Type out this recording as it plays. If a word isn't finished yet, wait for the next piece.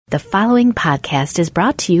The following podcast is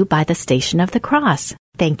brought to you by the Station of the Cross.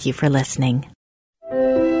 Thank you for listening.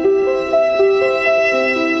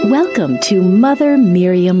 Welcome to Mother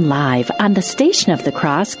Miriam Live on the Station of the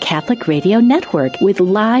Cross Catholic Radio Network with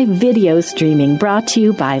live video streaming brought to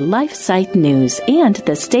you by LifeSite News and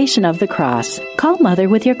the Station of the Cross. Call Mother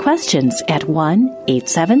with your questions at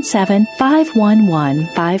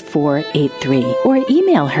 1-877-511-5483 or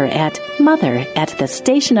email her at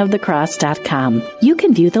mother@thestationofthecross.com. You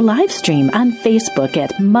can view the live stream on Facebook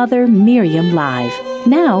at Mother Miriam Live.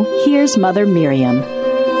 Now, here's Mother Miriam.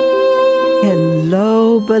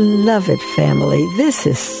 Hello, beloved family. This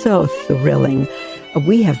is so thrilling.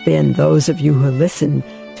 We have been, those of you who listen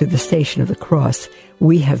to the Station of the Cross,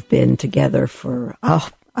 we have been together for,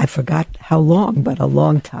 I forgot how long, but a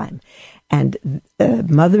long time. And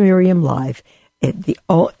Mother Miriam Live,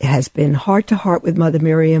 has been heart to heart with Mother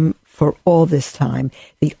Miriam for all this time.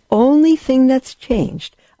 The only thing that's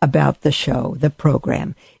changed about the show, the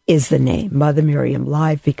program, is the name, Mother Miriam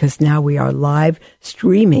Live, because now we are live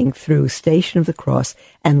streaming through Station of the Cross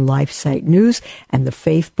and LifeSite News and the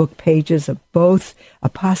Facebook pages of both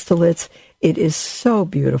apostolates. It is so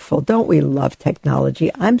beautiful. Don't we love technology?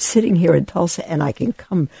 I'm sitting here in Tulsa and I can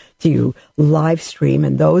come to you live stream.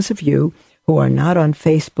 And those of you who are not on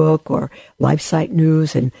Facebook or LifeSite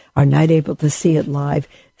News and are not able to see it live,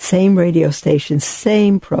 same radio station,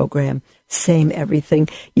 same program, same everything.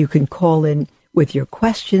 You can call in with your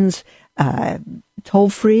questions, toll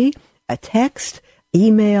free, a text,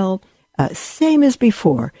 email, same as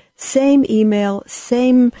before. Same email,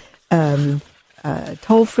 same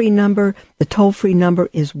toll-free number. The toll-free number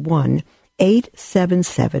is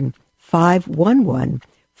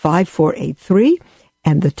 1-877-511-5483,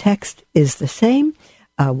 and the text is the same,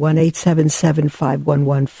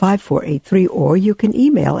 1-877-511-5483, or you can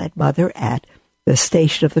email at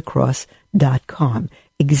mother@thestationofthecross.com.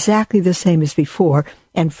 Exactly the same as before.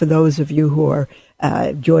 And for those of you who are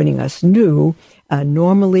joining us new,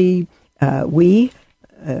 normally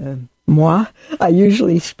moi, I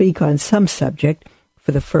usually speak on some subject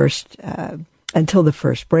for the first, until the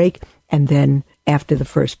first break. And then after the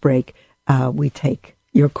first break, we take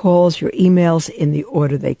your calls, your emails in the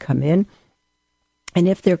order they come in. And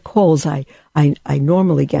if they're calls, I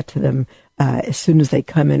normally get to them as soon as they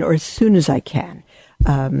come in or as soon as I can.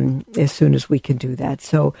 As soon as we can do that.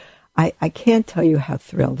 So I can't tell you how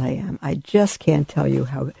thrilled I am. I just can't tell you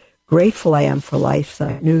how grateful I am for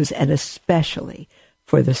LifeSite News and especially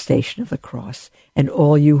for the Station of the Cross and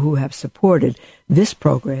all you who have supported this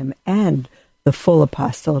program and the full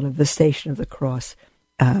apostolate of the Station of the Cross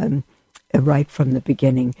right from the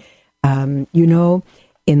beginning. In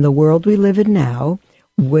the world we live in now,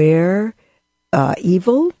 where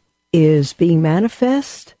evil is being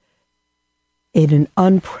manifest in an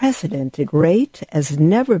unprecedented rate as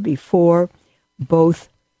never before, both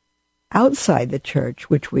outside the church,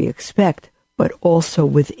 which we expect, but also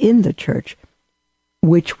within the church,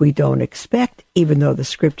 which we don't expect, even though the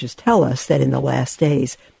scriptures tell us that in the last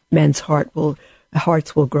days, men's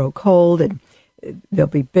hearts will grow cold, and there'll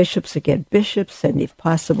be bishops against bishops, and if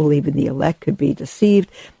possible, even the elect could be deceived.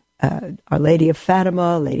 Our Lady of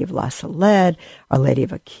Fatima, Lady of La Salette, Our Lady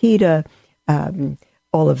of Akita,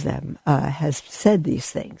 all of them has said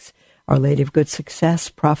these things. Our Lady of Good Success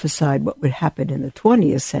prophesied what would happen in the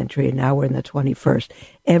 20th century, and now we're in the 21st.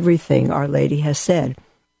 Everything Our Lady has said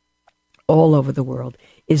all over the world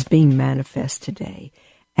is being manifest today.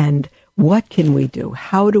 And what can we do?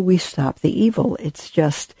 How do we stop the evil? It's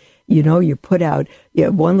just, you put out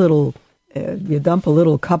one little, you dump a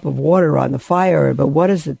little cup of water on the fire, but what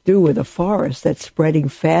does it do with a forest that's spreading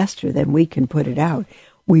faster than we can put it out?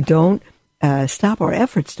 We don't stop our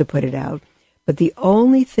efforts to put it out. But the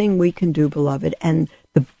only thing we can do, beloved, and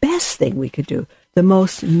the best thing we could do, the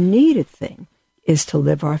most needed thing, is to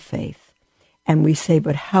live our faith. And we say,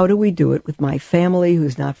 but how do we do it with my family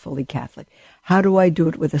who's not fully Catholic? How do I do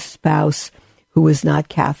it with a spouse who is not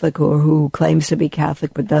Catholic or who claims to be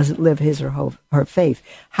Catholic but doesn't live his or her faith?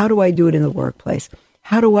 How do I do it in the workplace?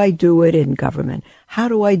 How do I do it in government? How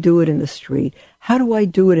do I do it in the street? How do I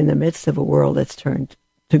do it in the midst of a world that's turned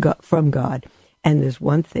from God? And there's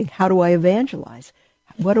one thing. How do I evangelize?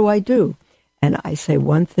 What do I do? And I say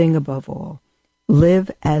one thing above all. Live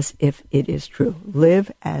as if it is true.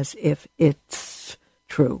 Live as if it's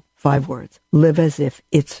true. 5 words. Live as if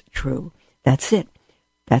it's true. That's it.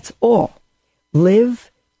 That's all. Live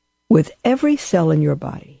with every cell in your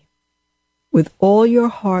body, with all your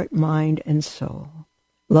heart, mind, and soul.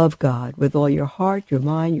 Love God with all your heart, your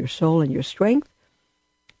mind, your soul, and your strength,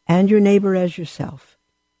 and your neighbor as yourself.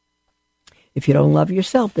 If you don't love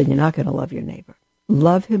yourself, then you're not going to love your neighbor.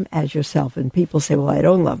 Love him as yourself. And people say, well, I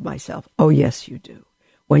don't love myself. Oh, yes, you do.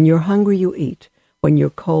 When you're hungry, you eat. When you're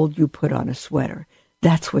cold, you put on a sweater.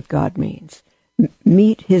 That's what God means.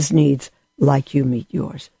 Meet his needs like you meet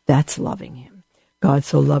yours. That's loving him. God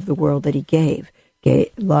so loved the world that he gave.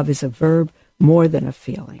 Love is a verb more than a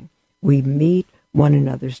feeling. We meet one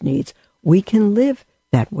another's needs. We can live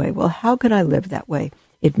that way. Well, how can I live that way?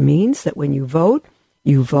 It means that when you vote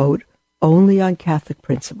only on Catholic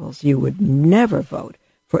principles. You would never vote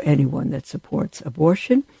for anyone that supports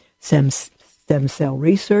abortion, stem cell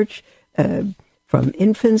research, from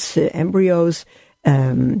infants to embryos,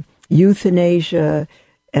 euthanasia,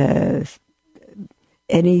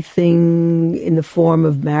 anything in the form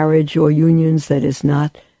of marriage or unions that is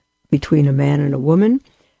not between a man and a woman.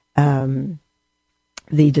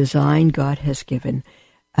 The design God has given.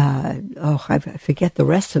 I forget the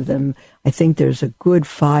rest of them. I think there's a good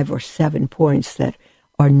 5 or 7 points that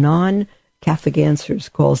are Catholic Answers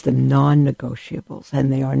calls them non-negotiables,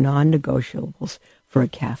 and they are non-negotiables for a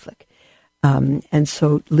Catholic. And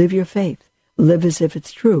so live your faith. Live as if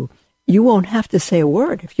it's true. You won't have to say a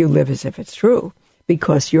word if you live as if it's true,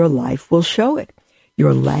 because your life will show it.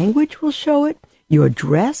 Your language will show it. Your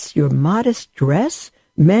dress, your modest dress,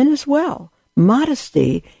 men as well.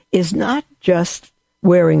 Modesty is not just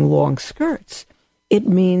wearing long skirts. It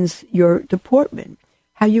means your deportment,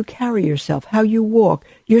 how you carry yourself, how you walk,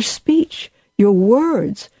 your speech, your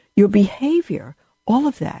words, your behavior. All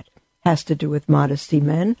of that has to do with modesty,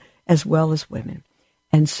 men as well as women.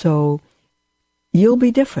 And so you'll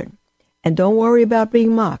be different. And don't worry about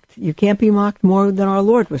being mocked. You can't be mocked more than our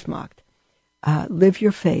Lord was mocked. Live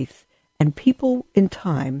your faith. And people in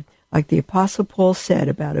time, like the Apostle Paul said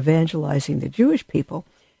about evangelizing the Jewish people,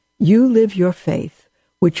 you live your faith,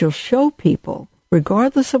 which will show people,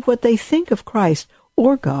 regardless of what they think of Christ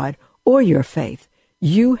or God or your faith,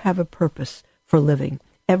 you have a purpose for living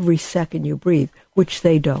every second you breathe, which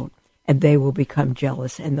they don't. And they will become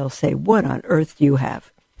jealous, and they'll say, what on earth do you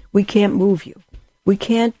have? We can't move you. We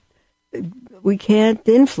can't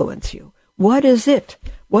influence you. What is it?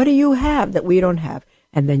 What do you have that we don't have?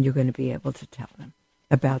 And then you're going to be able to tell them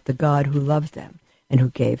about the God who loves them and who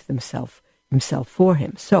gave himself for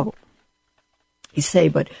him. So you say,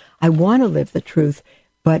 but I want to live the truth,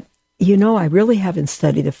 but I really haven't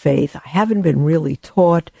studied the faith. I haven't been really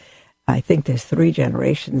taught. I think there's 3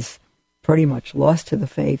 generations pretty much lost to the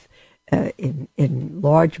faith in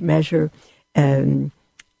large measure. And,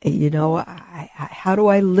 how do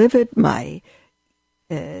I live it? I'm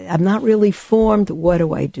not really formed. What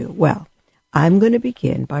do I do? Well, I'm going to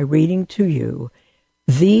begin by reading to you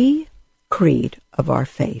the creed of our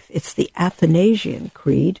faith. It's the Athanasian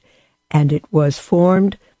Creed, and it was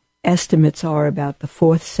formed, estimates are about the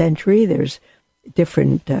 4th century. There's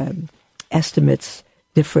different estimates,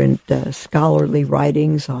 different scholarly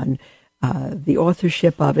writings on the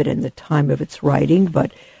authorship of it and the time of its writing,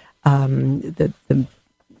 but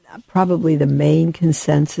probably the main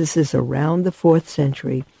consensus is around the 4th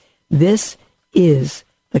century. This is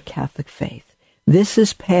the Catholic faith. This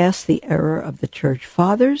is past the era of the Church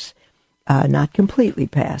Fathers, not completely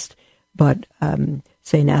past, but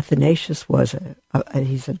St. Athanasius was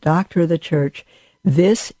he's a doctor of the Church.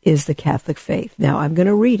 This is the Catholic faith. Now, I'm going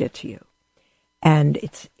to read it to you. And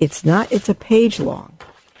it's a page long.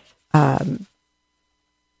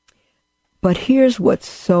 But here's what's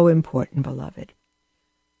so important, beloved.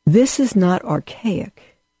 This is not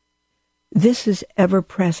archaic. This is ever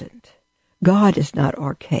present. God is not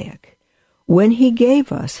archaic. When he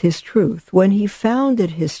gave us his truth, when he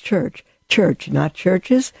founded his church, not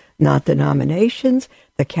churches, not denominations.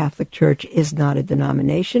 The Catholic Church is not a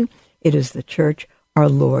denomination. It is the church our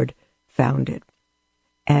Lord founded.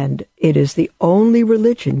 And it is the only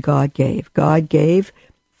religion God gave. God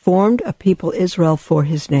formed a people Israel for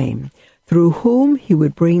his name, through whom he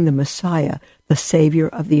would bring the Messiah, the Savior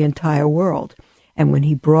of the entire world. And when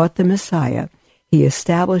he brought the Messiah, he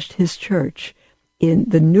established his church in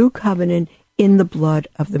the new covenant in the blood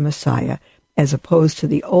of the Messiah, as opposed to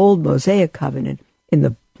the old Mosaic covenant in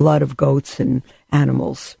the blood of goats and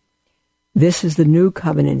animals. This is the new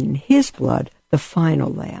covenant in his blood, the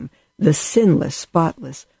final lamb, the sinless,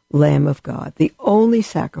 spotless Lamb of God, the only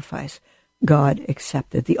sacrifice God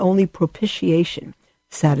accepted, the only propitiation,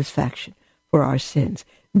 satisfaction for our sins.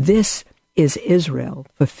 This is Israel,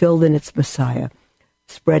 fulfilled in its Messiah,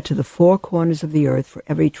 spread to the 4 corners of the earth for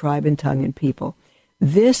every tribe and tongue and people.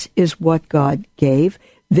 This is what God gave.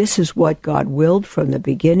 This is what God willed from the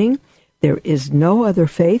beginning. There is no other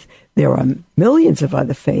faith. There are millions of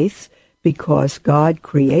other faiths because God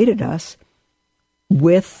created us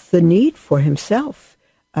with the need for himself.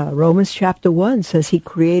 Romans chapter 1 says he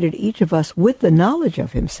created each of us with the knowledge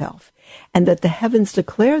of himself, and that the heavens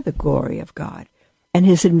declare the glory of God, and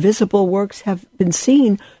his invisible works have been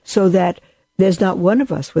seen, so that there's not one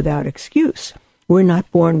of us without excuse. We're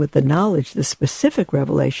not born with the knowledge, the specific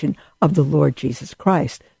revelation of the Lord Jesus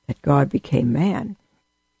Christ, that God became man.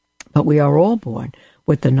 But we are all born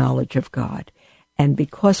with the knowledge of God. And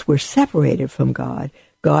because we're separated from God,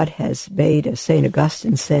 God has made, as St.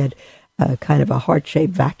 Augustine said, kind of a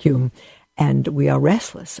heart-shaped vacuum, and we are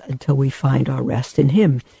restless until we find our rest in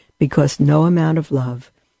him, because no amount of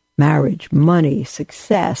love, marriage, money,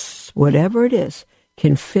 success, whatever it is,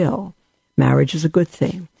 can fill. Marriage is a good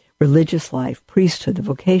thing. Religious life, priesthood, the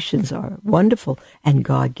vocations are wonderful and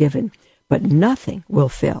God-given, but nothing will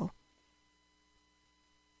fill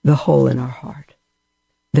the hole in our heart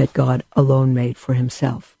that God alone made for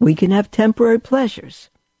himself. We can have temporary pleasures,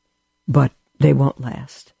 but they won't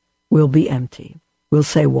last. We'll be empty. We'll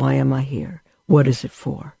say, why am I here? What is it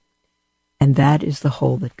for? And that is the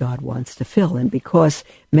hole that God wants to fill. And because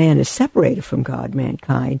man is separated from God,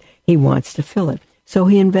 mankind, he wants to fill it. So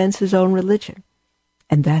he invents his own religion.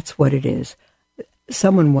 And that's what it is.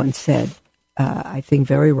 Someone once said, I think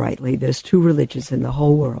very rightly, there's two religions in the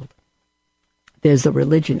whole world. There's the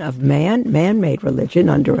religion of man, man-made religion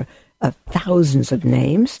under thousands of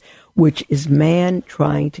names, which is man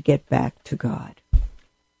trying to get back to God.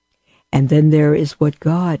 And then there is what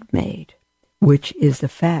God made, which is the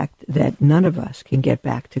fact that none of us can get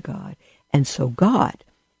back to God. And so God,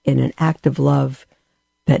 in an act of love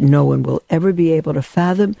that no one will ever be able to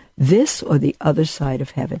fathom, this or the other side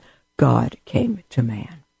of heaven, God came to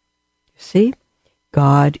man. You see?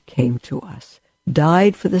 God came to us,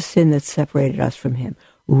 died for the sin that separated us from him,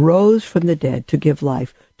 rose from the dead to give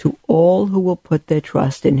life to all who will put their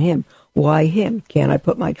trust in him. Why him? Can't I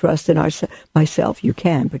put my trust in myself? You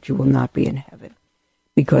can, but you will not be in heaven,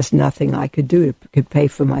 because nothing I could do could pay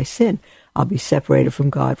for my sin. I'll be separated from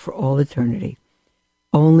God for all eternity.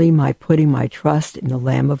 Only my putting my trust in the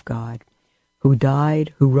Lamb of God, who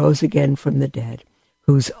died, who rose again from the dead,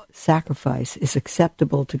 whose sacrifice is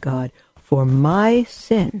acceptable to God for my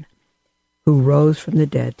sin, who rose from the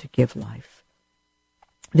dead to give life.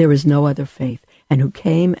 There is no other faith, and who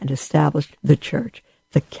came and established the church,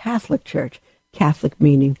 the Catholic Church, Catholic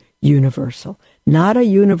meaning universal, not a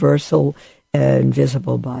universal,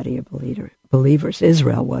 invisible body of believers.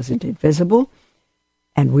 Israel wasn't invisible,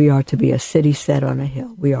 and we are to be a city set on a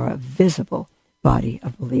hill. We are a visible body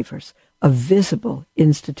of believers, a visible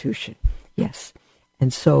institution, yes.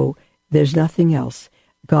 And so there's nothing else.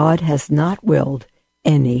 God has not willed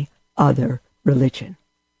any other religion.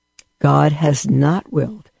 God has not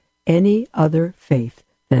willed any other faith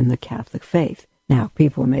than the Catholic faith. Now,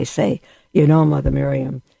 people may say, Mother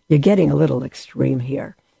Miriam, you're getting a little extreme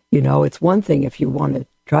here. It's one thing if you want to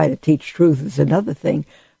try to teach truth. It's another thing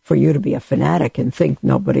for you to be a fanatic and think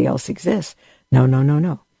nobody else exists.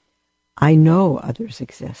 No. I know others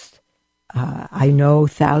exist. I know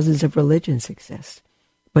thousands of religions exist,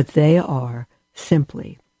 but they are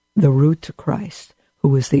simply the route to Christ,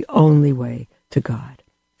 who is the only way to God,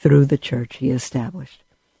 through the church he established.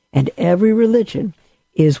 And every religion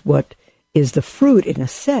is what is the fruit, in a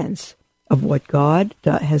sense, of what God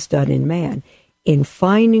has done in man, in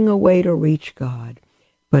finding a way to reach God.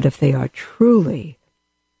 But if they are truly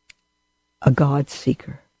a God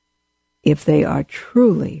seeker, if they are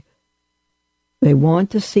truly, they want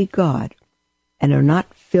to seek God and are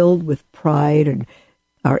not filled with pride and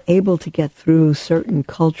are able to get through certain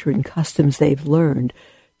culture and customs they've learned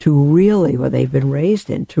to really, or they've been raised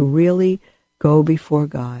in, to really go before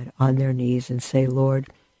God on their knees and say, Lord,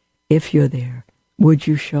 if you're there, would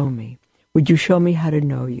you show me? Would you show me how to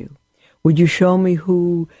know you? Would you show me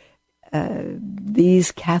who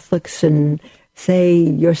these Catholics say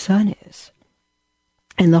your Son is?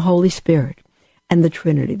 And the Holy Spirit and the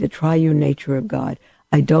Trinity, the triune nature of God.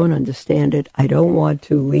 I don't understand it. I don't want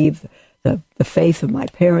to leave the faith of my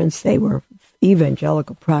parents. They were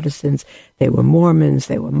evangelical Protestants. They were Mormons.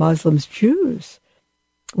 They were Muslims, Jews.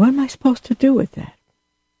 What am I supposed to do with that?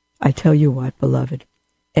 I tell you what, beloved,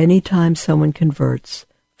 anytime someone converts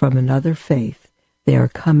from another faith, they are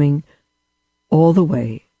coming all the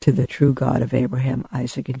way to the true God of Abraham,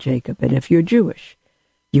 Isaac, and Jacob. And if you're Jewish,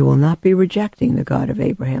 you will not be rejecting the God of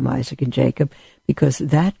Abraham, Isaac, and Jacob, because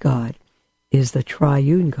that God is the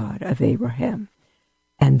triune God of Abraham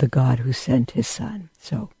and the God who sent his Son.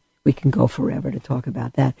 So we can go forever to talk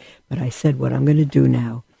about that. But I said what I'm going to do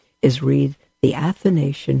now is read the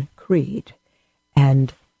Athanasian Creed.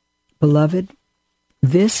 And, beloved,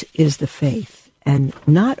 this is the faith. And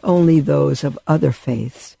not only those of other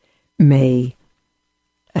faiths may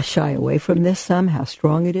shy away from this some, how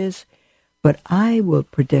strong it is. But I will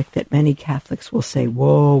predict that many Catholics will say,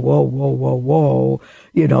 whoa, whoa, whoa, whoa, whoa.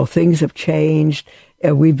 You know, things have changed.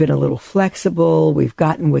 We've been a little flexible. We've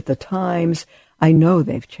gotten with the times. I know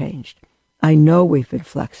they've changed. I know we've been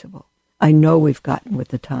flexible. I know we've gotten with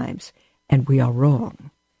the times. And we are wrong.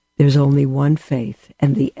 There's only one faith.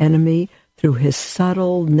 And the enemy, through his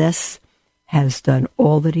subtleness, has done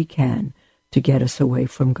all that he can to get us away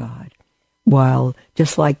from God. While,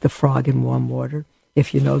 just like the frog in warm water,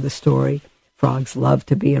 if you know the story, frogs love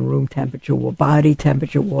to be in room temperature, body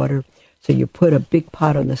temperature water. So you put a big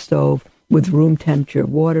pot on the stove with room temperature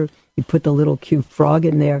water. You put the little cute frog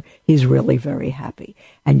in there. He's really very happy.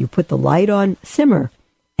 And you put the light on, simmer,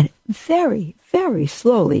 and it very, very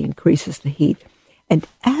slowly increases the heat. And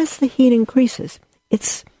as the heat increases,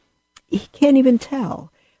 he can't even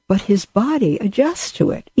tell, but his body adjusts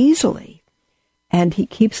to it easily. And he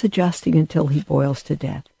keeps adjusting until he boils to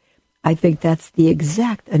death. I think that's the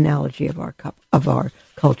exact analogy of our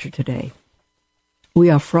culture today. We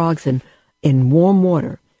are frogs in warm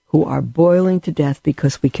water who are boiling to death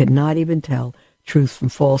because we cannot even tell truth from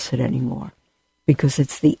falsehood anymore, because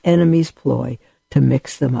it's the enemy's ploy to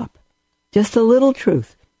mix them up. Just a little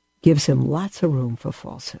truth gives him lots of room for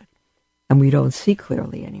falsehood, and we don't see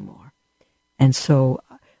clearly anymore. And so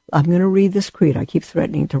I'm going to read this creed. I keep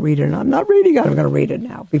threatening to read it, and I'm not reading it. I'm going to read it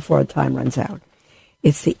now before our time runs out.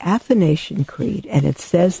 It's the Athanasian Creed, and it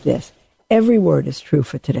says this. Every word is true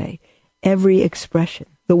for today. Every expression,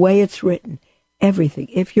 the way it's written, everything.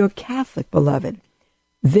 If you're Catholic, beloved,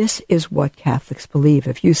 this is what Catholics believe.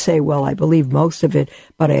 If you say, well, I believe most of it,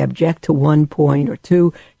 but I object to 1 point or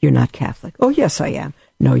 2, you're not Catholic. Oh, yes, I am.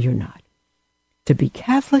 No, you're not. To be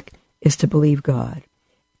Catholic is to believe God.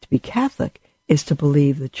 To be Catholic is to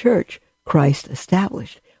believe the church Christ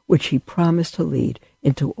established, which he promised to lead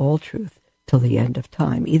into all truth till the end of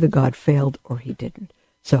time. Either God failed or he didn't.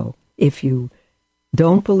 So if you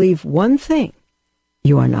don't believe one thing,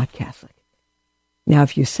 you are not Catholic. Now,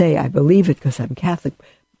 if you say, I believe it because I'm Catholic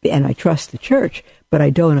and I trust the church, but I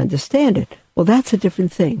don't understand it, well, that's a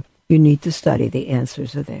different thing. You need to study. The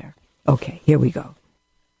answers are there. Okay, here we go.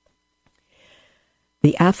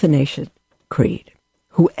 The Athanasian Creed.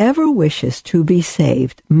 Whoever wishes to be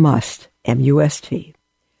saved must, M-U-S-T,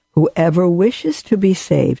 whoever wishes to be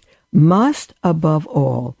saved must, above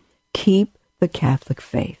all, keep the Catholic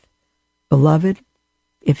faith. Beloved,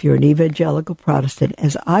 if you're an evangelical Protestant,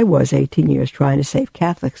 as I was 18 years trying to save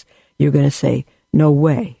Catholics, you're going to say, no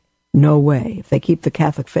way, no way. If they keep the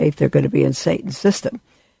Catholic faith, they're going to be in Satan's system.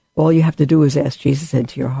 All you have to do is ask Jesus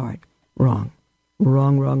into your heart. Wrong,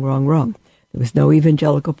 wrong, wrong, wrong, wrong. There was no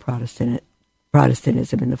evangelical Protestantism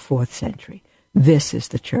in the 4th century. This is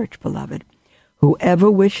the church, beloved.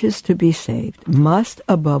 Whoever wishes to be saved must,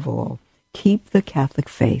 above all, keep the Catholic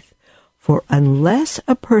faith. For unless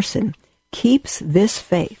a person keeps this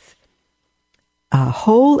faith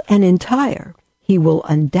whole and entire, he will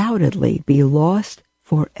undoubtedly be lost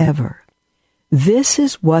forever. This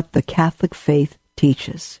is what the Catholic faith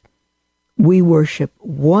teaches. We worship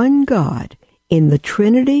one God in the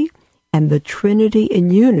Trinity, and the Trinity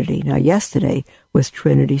in unity. Now, yesterday was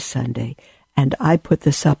Trinity Sunday, and I put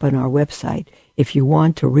this up on our website. If you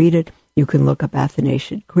want to read it, you can look up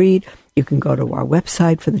Athanasian Creed. You can go to our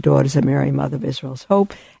website for the Daughters of Mary, Mother of Israel's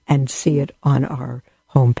Hope, and see it on our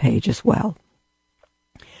homepage as well.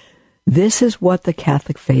 This is what the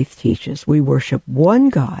Catholic faith teaches. We worship one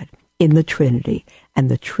God in the Trinity,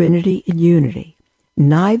 and the Trinity in unity,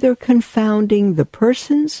 neither confounding the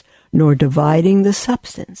persons nor dividing the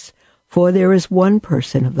substance. For there is one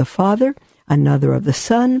person of the Father, another of the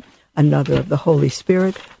Son, another of the Holy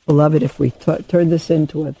Spirit. Beloved, if we turn this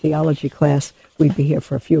into a theology class, we'd be here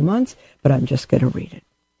for a few months, but I'm just going to read it.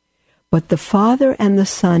 But the Father and the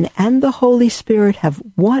Son and the Holy Spirit have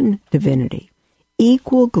one divinity,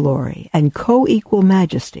 equal glory and co-equal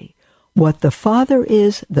majesty. What the Father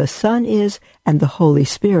is, the Son is, and the Holy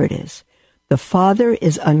Spirit is. The Father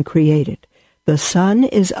is uncreated, the Son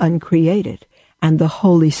is uncreated, and the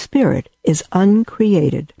Holy Spirit is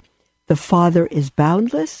uncreated. The Father is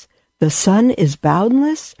boundless, the Son is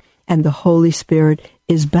boundless, and the Holy Spirit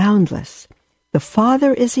is boundless. The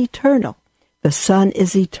Father is eternal, the Son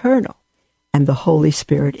is eternal, and the Holy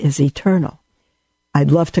Spirit is eternal.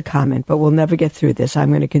 I'd love to comment, but we'll never get through this. I'm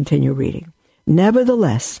going to continue reading.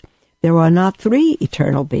 Nevertheless, there are not 3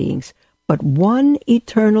 eternal beings, but one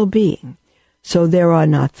eternal being. So there are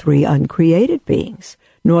not 3 uncreated beings,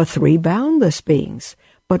 nor 3 boundless beings,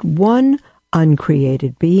 but one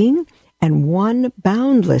uncreated being and one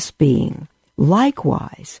boundless being.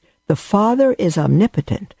 Likewise, the Father is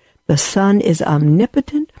omnipotent, the Son is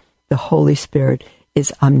omnipotent, the Holy Spirit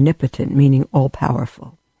is omnipotent, meaning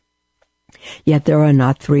all-powerful. Yet there are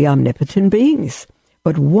not three omnipotent beings,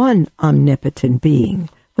 but one omnipotent being.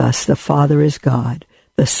 Thus the Father is God,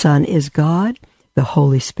 the Son is God, the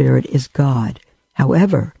Holy Spirit is God.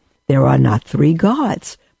 However, there are not three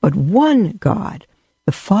gods, but one God.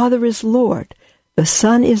 The Father is Lord, the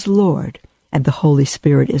Son is Lord, and the Holy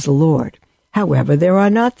Spirit is Lord. However, there are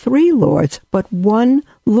not three Lords, but one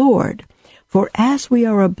Lord. For as we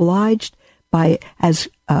are obliged by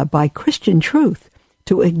Christian truth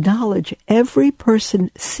to acknowledge every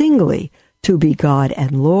person singly to be God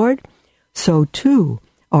and Lord, so too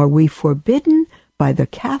are we forbidden by the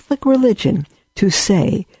Catholic religion to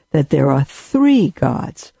say that there are three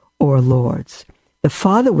gods or lords. The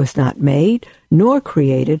Father was not made, nor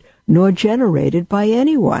created, nor generated by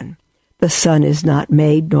anyone. The Son is not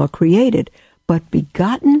made nor created, but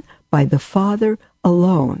begotten by the Father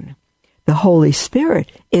alone. The Holy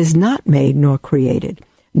Spirit is not made nor created,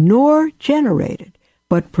 nor generated,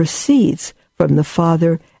 but proceeds from the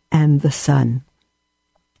Father and the Son.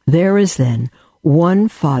 There is then one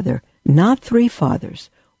Father, not three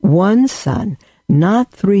fathers, one Son,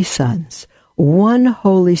 not three sons, one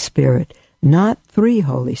Holy Spirit, not three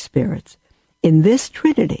Holy Spirits. In this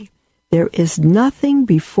Trinity, there is nothing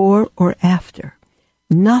before or after,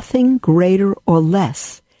 nothing greater or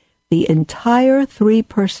less. The entire three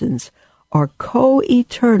persons are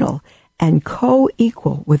co-eternal and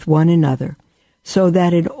co-equal with one another, so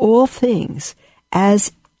that in all things,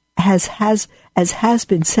 as has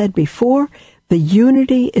been said before, the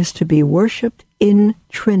unity is to be worshipped in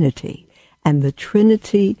Trinity, and the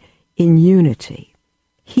Trinity in unity.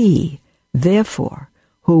 He, therefore,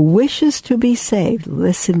 who wishes to be saved,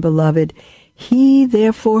 listen, beloved, he,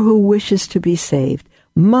 therefore, who wishes to be saved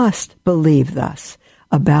must believe thus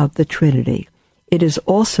about the Trinity. It is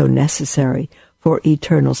also necessary for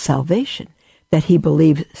eternal salvation that he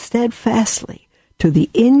believe steadfastly to the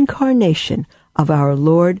incarnation of our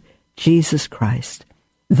Lord Jesus Christ.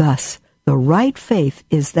 Thus, the right faith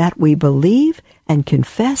is that we believe and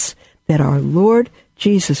confess that our Lord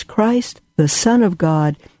Jesus Christ, the Son of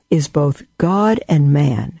God, is both God and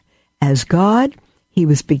man. As God, he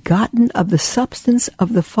was begotten of the substance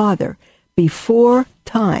of the Father before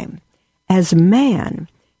time. As man,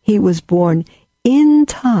 he was born in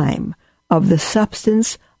time of the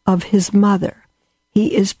substance of his mother.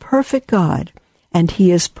 He is perfect God, and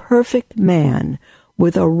he is perfect man,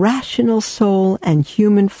 with a rational soul and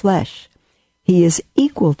human flesh. He is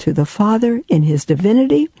equal to the Father in his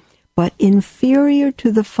divinity, but inferior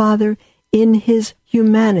to the Father in his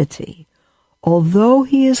humanity. Although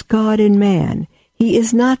he is God and man, he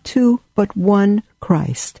is not two, but one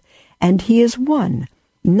Christ. And he is one,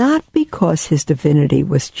 not because his divinity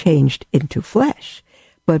was changed into flesh,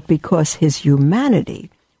 but because his humanity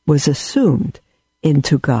was assumed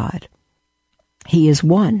into God. He is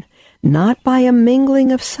one, not by a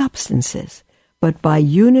mingling of substances, but by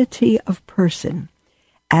unity of person.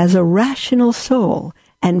 As a rational soul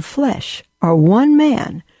and flesh are one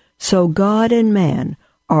man, so God and man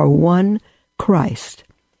are one Christ.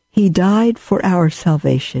 He died for our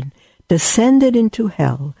salvation, descended into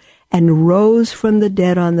hell, and rose from the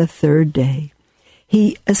dead on the third day.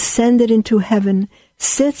 He ascended into heaven,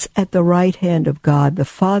 sits at the right hand of God the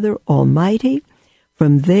Father Almighty.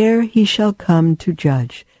 From there he shall come to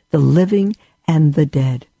judge the living and the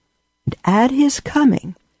dead. And at his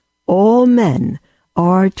coming, all men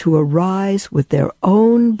are to arise with their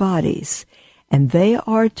own bodies, and they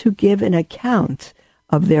are to give an account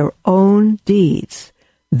of their own deeds.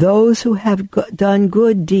 Those who have done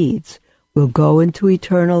good deeds will go into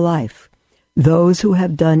eternal life. Those who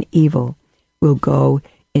have done evil will go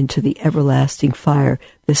into the everlasting fire.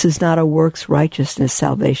 This is not a works righteousness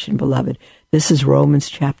salvation, beloved. This is Romans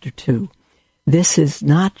chapter 2. This is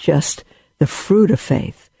not just the fruit of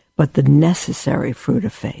faith, but the necessary fruit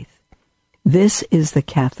of faith. This is the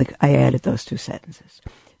Catholic, I added those two sentences.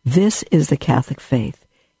 This is the Catholic faith.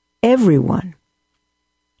 Everyone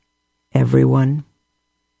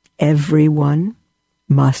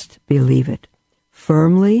must believe it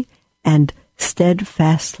firmly and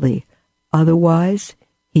steadfastly. Otherwise,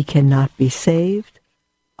 he cannot be saved.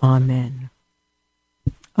 Amen.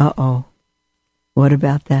 What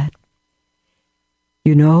about that?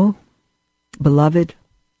 You know, beloved,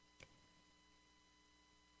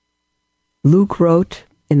 Luke wrote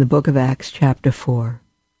in the book of Acts chapter 4,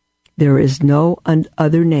 there is no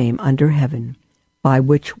other name under heaven by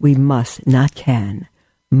which we must, not can,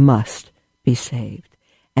 must be saved.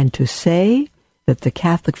 And to say that the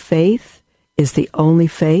Catholic faith is the only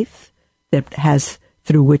faith that has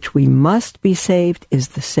through which we must be saved is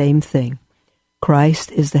the same thing.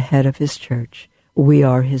 Christ is the head of his church. We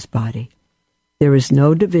are his body. There is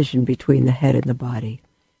no division between the head and the body.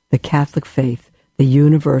 The Catholic faith, the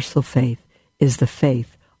universal faith, is the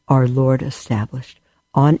faith our Lord established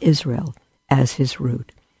on Israel as his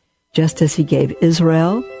root. Just as he gave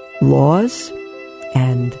Israel laws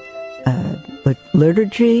and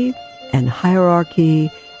liturgy and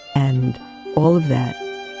hierarchy and all of that,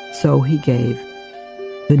 so he gave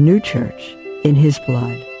the new church in his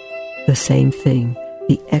blood the same thing,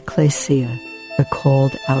 the ecclesia, the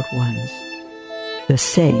called out ones, the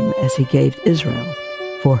same as he gave Israel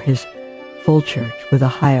for his full church, with a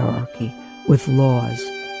hierarchy, with laws,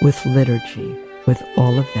 with liturgy, with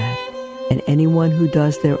all of that. And anyone who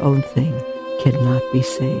does their own thing cannot be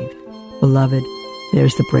saved. Beloved,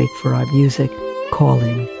 there's the break for our music. Call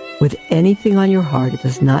in with anything on your heart. It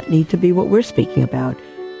does not need to be what we're speaking about.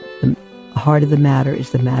 The heart of the matter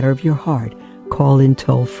is the matter of your heart. Call in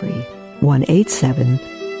toll free,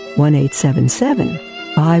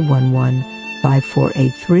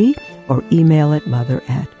 1-877-511-5483, or email at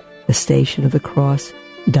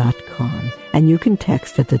mother@thestationofthecross.com. And you can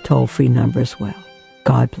text at the toll-free number as well.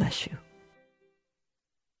 God bless you.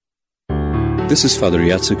 This is Father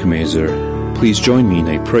Jacek Mazer. Please join me in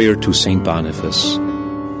a prayer to St. Boniface.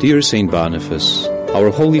 Dear St. Boniface, our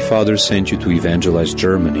Holy Father sent you to evangelize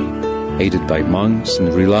Germany. Aided by monks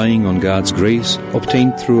and relying on God's grace,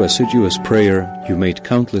 obtained through assiduous prayer, you made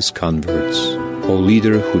countless converts. O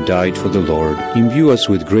leader who died for the Lord, imbue us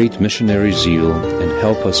with great missionary zeal and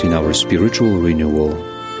help us in our spiritual renewal.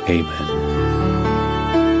 Amen.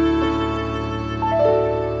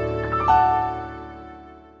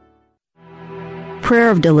 Prayer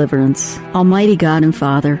of Deliverance. Almighty God and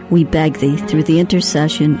Father, we beg Thee, through the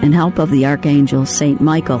intercession and help of the archangels Saint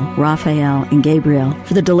Michael, Raphael, and Gabriel,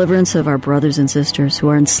 for the deliverance of our brothers and sisters who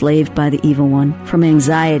are enslaved by the evil one, from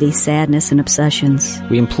anxiety, sadness, and obsessions.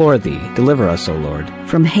 We implore Thee, deliver us, O Lord.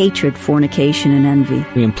 From hatred, fornication, and envy.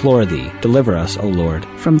 We implore Thee, deliver us, O Lord.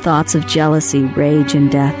 From thoughts of jealousy, rage, and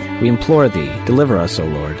death. We implore Thee, deliver us, O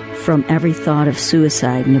Lord. From every thought of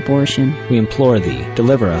suicide and abortion. We implore Thee,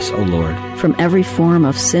 deliver us, O Lord. From every form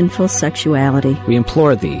of sinful sexuality. We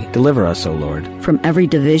implore Thee, deliver us, O Lord. From every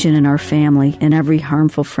division in our family and every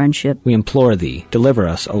harmful friendship. We implore Thee, deliver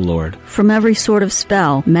us, O Lord. From every sort of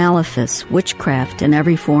spell, malefice, witchcraft, and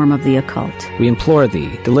every form of the occult. We implore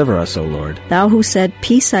Thee, deliver us, O Lord. Thou who said,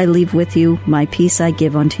 Peace I leave with you, my peace I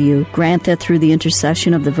give unto you, grant that through the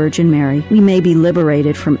intercession of the Virgin Mary, we may be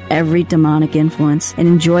liberated from every demonic influence and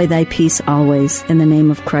enjoy Thy peace always. In the name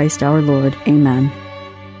of Christ our Lord. Amen.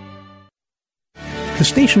 The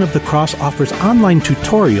Station of the Cross offers online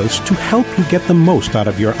tutorials to help you get the most out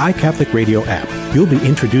of your iCatholic Radio app. You'll be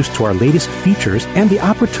introduced to our latest features and the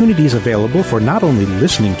opportunities available for not only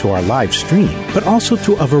listening to our live stream, but also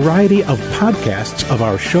to a variety of podcasts of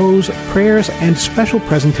our shows, prayers, and special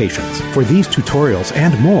presentations. For these tutorials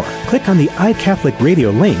and more, click on the iCatholic Radio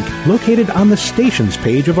link located on the Stations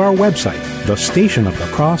page of our website,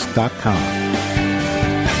 thestationofthecross.com.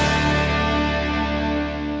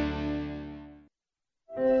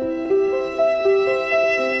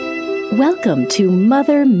 Welcome to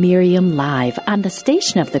Mother Miriam Live on the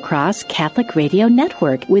Station of the Cross Catholic Radio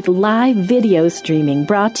Network, with live video streaming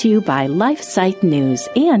brought to you by LifeSite News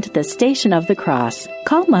and the Station of the Cross.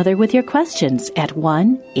 Call Mother with your questions at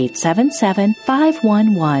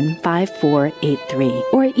 1-877-511-5483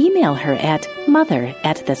 or email her at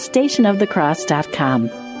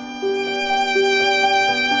mother@thestationofthecross.com.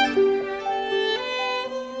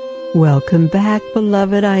 Welcome back,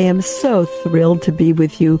 beloved. I am so thrilled to be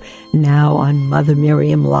with you now on Mother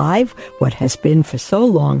Miriam Live, what has been for so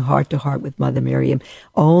long Heart to Heart with Mother Miriam.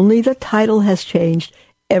 Only the title has changed.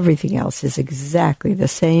 Everything else is exactly the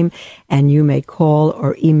same, and you may call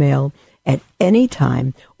or email at any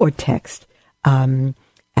time or text at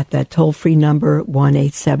that toll-free number,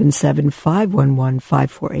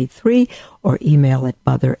 1-877-511-5483, or email at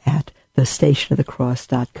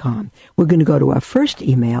mother@thestationofthecross.com. We're going to go to our first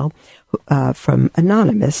email from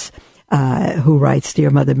Anonymous, who writes, Dear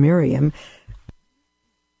Mother Miriam,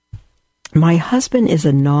 my husband is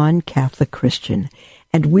a non-Catholic Christian,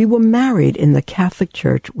 and we were married in the Catholic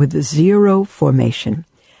Church with zero formation.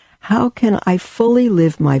 How can I fully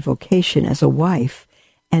live my vocation as a wife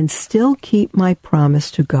and still keep my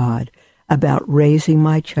promise to God about raising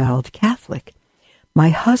my child Catholic? My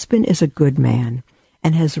husband is a good man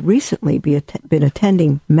and has recently been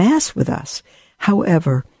attending Mass with us.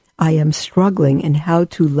 However, I am struggling in how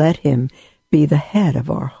to let him be the head of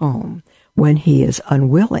our home when he is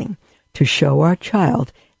unwilling to show our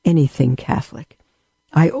child anything Catholic.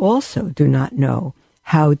 I also do not know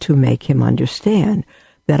how to make him understand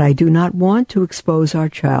that I do not want to expose our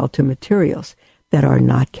child to materials that are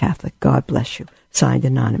not Catholic. God bless you. Signed,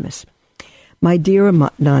 Anonymous. My dear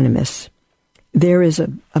Anonymous, there is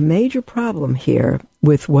a major problem here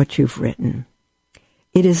with what you've written.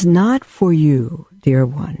 It is not for you, dear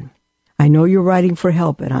one. I know you're writing for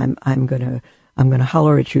help, and I'm gonna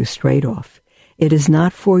holler at you straight off. It is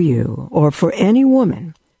not for you or for any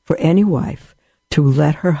woman, for any wife, to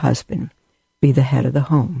let her husband be the head of the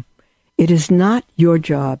home. It is not your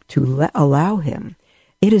job to allow him.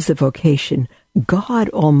 It is the vocation God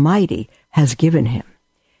Almighty has given him.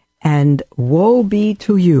 And woe be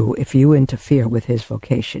to you if you interfere with his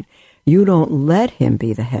vocation. You don't let him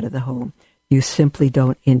be the head of the home. You simply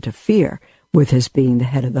don't interfere with his being the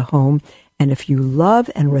head of the home. And if you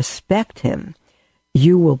love and respect him,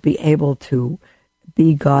 you will be able to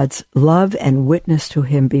be God's love and witness to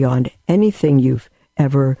him beyond anything you've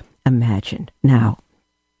ever imagined. Now,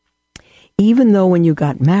 even though when you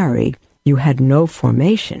got married, you had no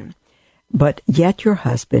formation, but yet your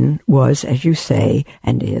husband was, as you say,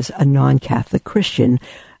 and is a non-Catholic Christian.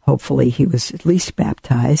 Hopefully he was at least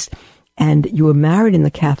baptized, and you were married in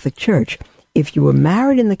the Catholic Church. If you were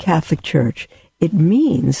married in the Catholic Church, it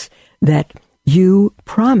means that you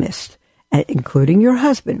promised, including your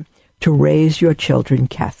husband, to raise your children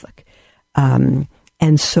Catholic.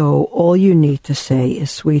 And so all you need to say is,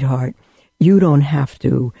 sweetheart, you don't have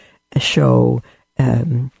to show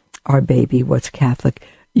our baby what's Catholic.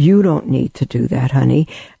 You don't need to do that, honey.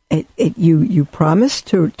 You promised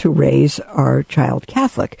to raise our child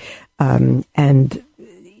Catholic, and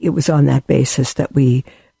it was on that basis that we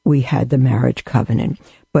had the marriage covenant.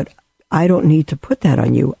 But I don't need to put that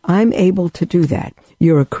on you. I'm able to do that.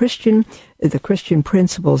 You're a Christian. The Christian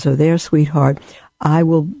principles are there, sweetheart.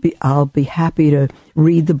 I'll be happy to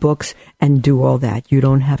read the books and do all that. You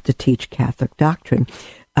don't have to teach Catholic doctrine.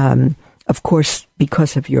 Of course,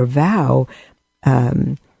 because of your vow,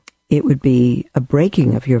 it would be a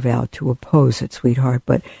breaking of your vow to oppose it, sweetheart.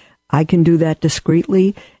 But I can do that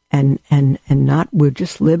discreetly and not, we'll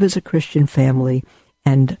just live as a Christian family,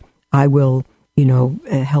 and I will,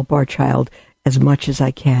 help our child as much as I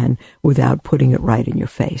can without putting it right in your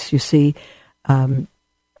face. You see,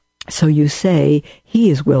 so you say he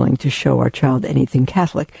is willing to show our child anything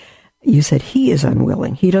Catholic. You said he is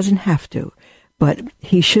unwilling. He doesn't have to. But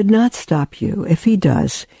he should not stop you. If he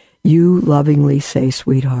does, you lovingly say,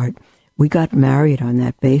 sweetheart, we got married on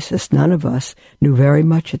that basis. None of us knew very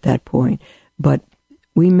much at that point. But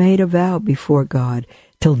we made a vow before God,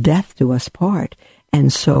 till death do us part.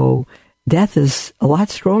 And so death is a lot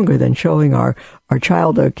stronger than showing our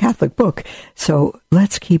child a Catholic book. So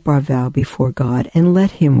let's keep our vow before God and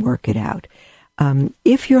let him work it out.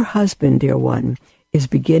 If your husband, dear one, is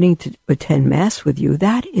beginning to attend Mass with you,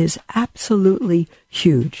 that is absolutely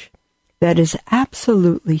huge. That is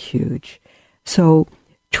absolutely huge. So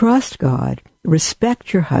trust God,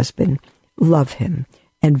 respect your husband, love him,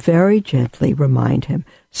 and very gently remind him,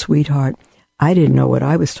 sweetheart, I didn't know what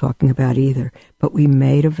I was talking about either, but we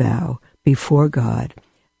made a vow before God,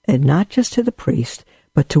 and not just to the priest,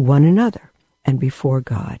 but to one another and before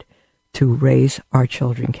God, to raise our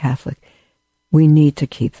children Catholic. We need to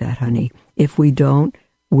keep that, honey. If we don't,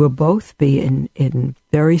 we'll both be in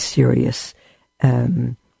very serious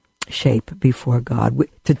shape before God.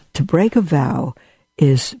 To break a vow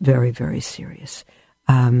is very, very serious.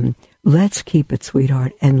 Let's keep it,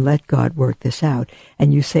 sweetheart, and let God work this out.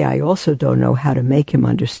 And you say, I also don't know how to make him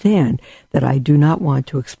understand that I do not want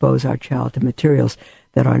to expose our child to materials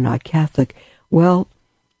that are not Catholic. Well,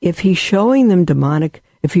 if he's showing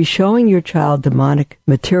your child demonic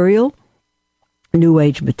material, New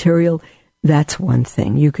Age material, that's one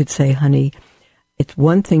thing. You could say, honey, it's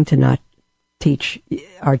one thing to not teach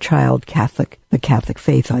our child the Catholic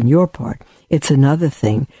faith on your part. It's another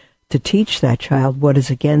thing to teach that child what is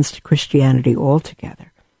against Christianity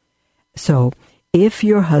altogether. So if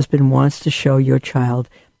your husband wants to show your child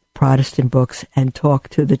Protestant books and talk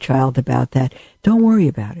to the child about that, don't worry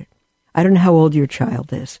about it. I don't know how old your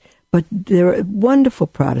child is, but there are wonderful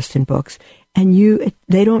Protestant books, and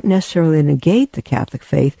they don't necessarily negate the Catholic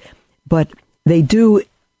faith, but they do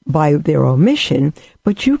by their omission,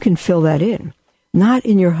 but you can fill that in. Not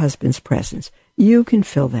in your husband's presence. You can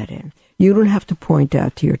fill that in. You don't have to point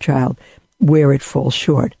out to your child where it falls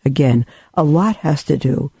short. Again, a lot has to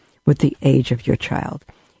do with the age of your child.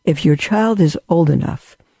 If your child is old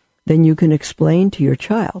enough, then you can explain to your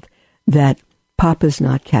child that Papa's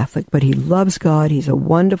not Catholic, but he loves God. He's a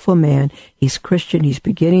wonderful man. He's Christian. He's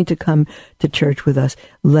beginning to come to church with us.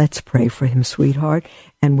 Let's pray for him, sweetheart.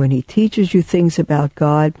 And when he teaches you things about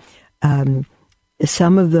God,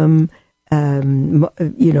 some of them,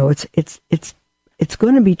 it's it's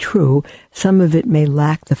going to be true. Some of it may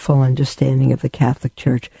lack the full understanding of the Catholic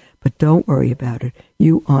Church, but don't worry about it.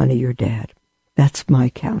 You honor your dad. That's my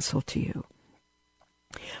counsel to you.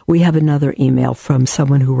 We have another email from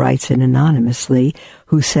someone who writes in anonymously,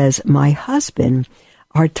 who says, my husband,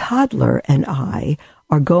 our toddler, and I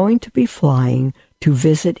are going to be flying to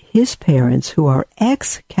visit his parents, who are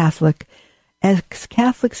ex-Catholics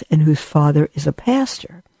and whose father is a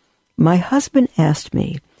pastor. My husband asked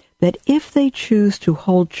me that if they choose to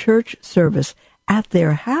hold church service at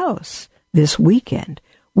their house this weekend,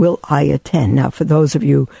 will I attend? Now, for those of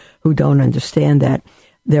you who don't understand that,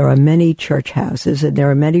 there are many church houses and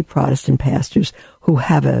there are many Protestant pastors who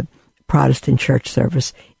have a Protestant church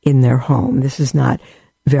service in their home. This is not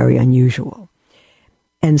very unusual.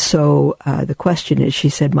 And so the question is, she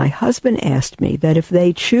said, my husband asked me that if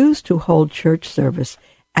they choose to hold church service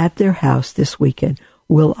at their house this weekend,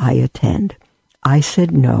 will I attend? I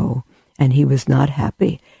said no, and he was not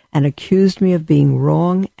happy and accused me of being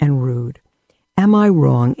wrong and rude. Am I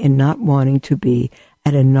wrong in not wanting to be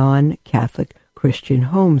at a non-Catholic Christian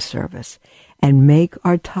home service and make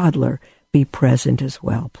our toddler be present as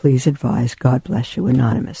well? Please advise. God bless you,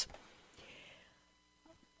 Anonymous.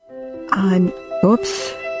 I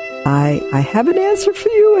have an answer for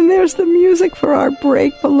you, and there's the music for our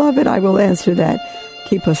break, beloved. I will answer that.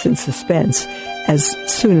 Keep us in suspense as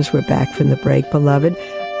soon as we're back from the break, beloved.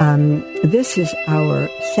 This is our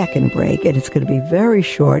second break, and it's going to be very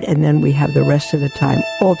short, and then we have the rest of the time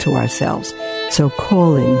all to ourselves. So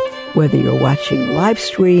call in, whether you're watching live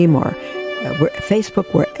stream or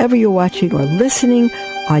Facebook, wherever you're watching or listening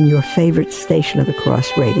on your favorite Station of the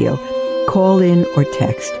Cross radio. Call in or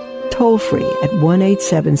text toll free at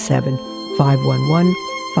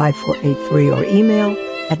 1-877-511-5483 or email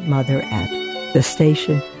at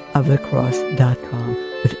mother@thestationofthecross.com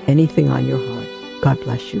with anything on your heart. God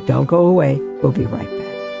bless you. Don't go away. We'll be right back.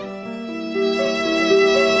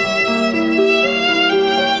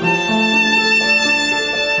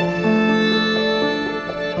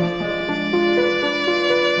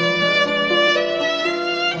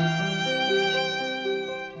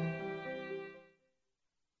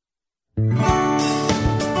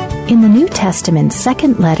 In the New Testament's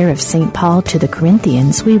second letter of St. Paul to the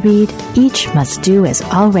Corinthians, we read, each must do as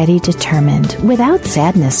already determined, without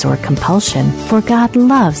sadness or compulsion, for God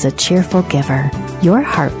loves a cheerful giver. Your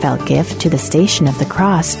heartfelt gift to the Station of the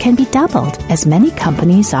Cross can be doubled, as many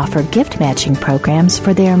companies offer gift-matching programs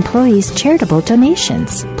for their employees' charitable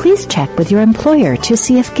donations. Please check with your employer to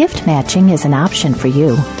see if gift matching is an option for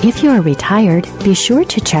you. If you are retired, be sure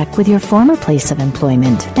to check with your former place of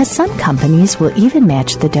employment, as some companies will even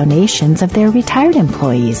match the donations of their retired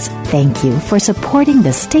employees. Thank you for supporting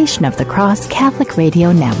the Station of the Cross Catholic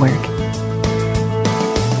Radio Network.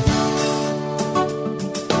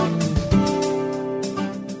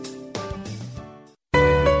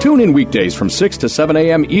 Tune in weekdays from 6 to 7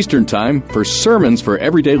 a.m. Eastern Time for Sermons for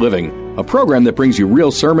Everyday Living, a program that brings you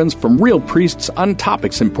real sermons from real priests on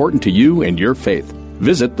topics important to you and your faith.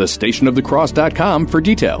 Visit thestationofthecross.com for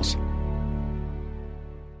details.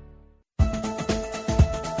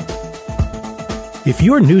 If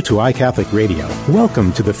you're new to iCatholic Radio,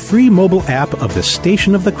 welcome to the free mobile app of the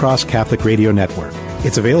Station of the Cross Catholic Radio Network.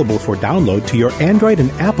 It's available for download to your Android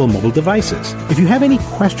and Apple mobile devices. If you have any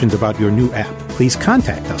questions about your new app, please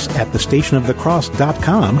contact us at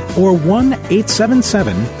thestationofthecross.com or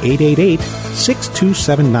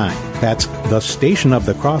 1-877-888-6279. That's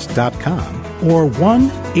thestationofthecross.com or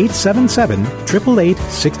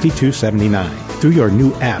 1-877-888-6279. Through your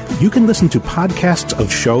new app, you can listen to podcasts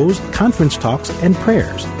of shows, conference talks, and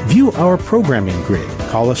prayers. View our programming grid,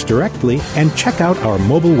 call us directly, and check out our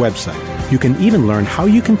mobile website. You can even learn how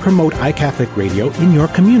you can promote iCatholic Radio in your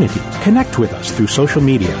community. Connect with us through social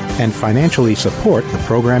media and financially support the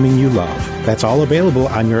programming you love. That's all available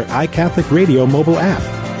on your iCatholic Radio mobile app.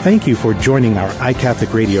 Thank you for joining our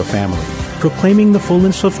iCatholic Radio family, proclaiming the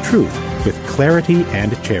fullness of truth with clarity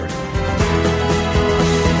and charity.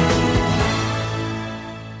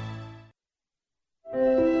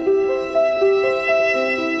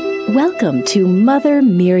 Welcome to Mother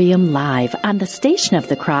Miriam Live on the Station of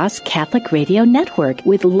the Cross Catholic Radio Network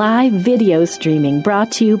with live video streaming brought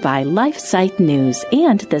to you by LifeSite News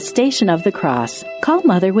and the Station of the Cross. Call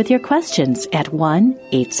Mother with your questions at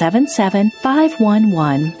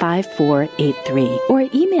 1-877-511-5483 or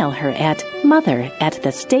email her at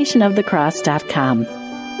mother@thestationofthecross.com.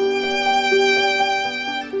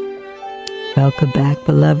 Welcome back,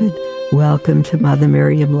 beloved. Welcome to Mother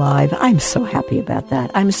Miriam Live. I'm so happy about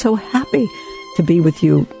that. I'm so happy to be with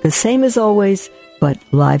you, the same as always, but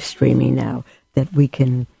live streaming now, that we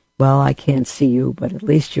can well, I can't see you, but at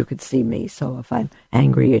least you could see me. So if I'm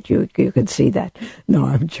angry at you, you could see that. No,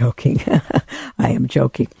 I'm joking. I am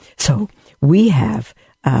joking. So we have,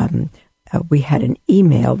 we had an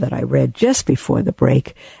email that I read just before the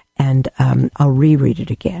break, and I'll reread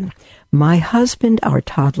it again. My husband, our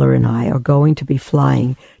toddler, and I are going to be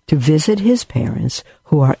flying to visit his parents,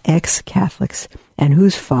 who are ex-Catholics and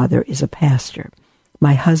whose father is a pastor.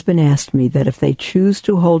 My husband asked me that if they choose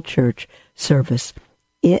to hold church service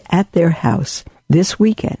at their house this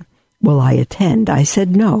weekend, will I attend? I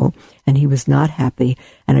said no, and he was not happy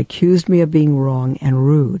and accused me of being wrong and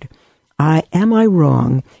rude. Am I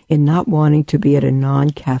wrong in not wanting to be at a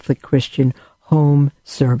non-Catholic Christian home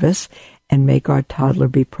service and make our toddler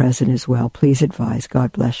be present as well? Please advise.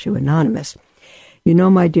 God bless you, Anonymous. You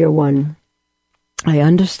know, my dear one, I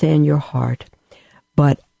understand your heart,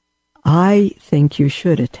 but I think you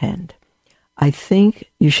should attend. I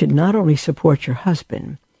think you should not only support your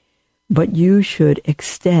husband, but you should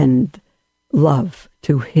extend love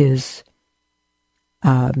to his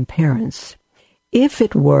parents. If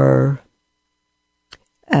it were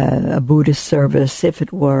a Buddhist service, if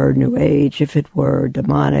it were New Age, if it were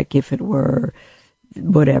demonic, if it were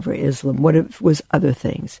whatever, Islam, what if it was other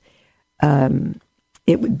things,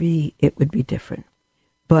 it would be different.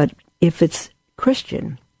 But if it's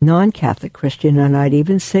Christian, non-Catholic Christian, and I'd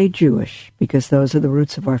even say Jewish, because those are the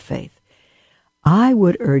roots of our faith, I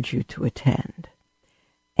would urge you to attend.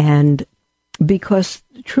 And because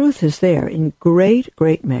the truth is there in great,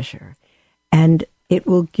 great measure, and it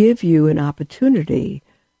will give you an opportunity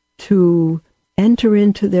to enter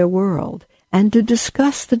into their world and to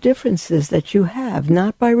discuss the differences that you have,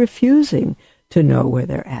 not by refusing to know where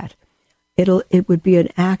they're at. It would be an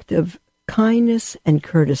act of kindness and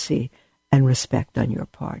courtesy and respect on your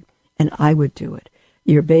part, and I would do it.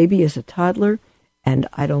 Your baby is a toddler, and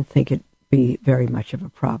I don't think it'd be very much of a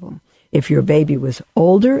problem. If your baby was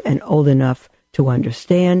older and old enough to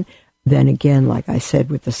understand, then again, like I said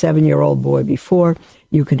with the 7-year-old boy before,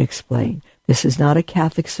 you can explain. This is not a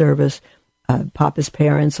Catholic service. Papa's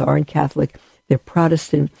parents aren't Catholic. They're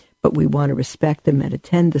Protestant, but we want to respect them and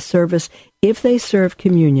attend the service. If they serve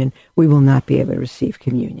communion, we will not be able to receive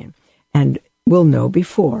communion. And we'll know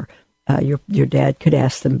before. Your dad could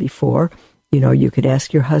ask them before. You know, you could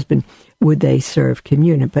ask your husband, would they serve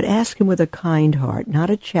communion? But ask him with a kind heart, not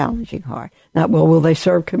a challenging heart. Not, well, will they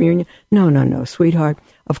serve communion? No, sweetheart.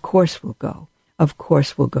 Of course we'll go. Of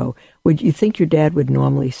course we'll go. Would you think your dad would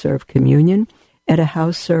normally serve communion at a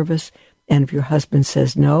house service? And if your husband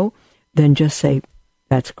says no, then just say,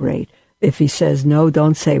 that's great. If he says no,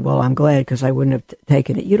 don't say, well, I'm glad because I wouldn't have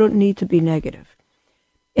taken it. You don't need to be negative.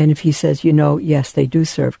 And if he says, yes, they do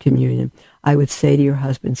serve communion, I would say to your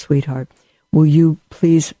husband, sweetheart, will you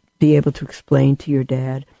please be able to explain to your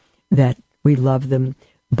dad that we love them,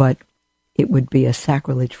 but it would be a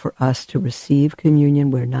sacrilege for us to receive communion.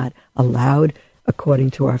 We're not allowed,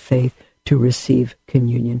 according to our faith, to receive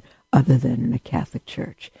communion other than in a Catholic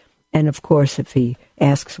church. And of course, if he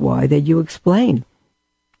asks why, then you explain.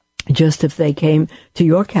 Just if they came to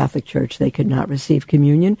your Catholic church, they could not receive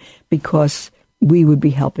communion because we would be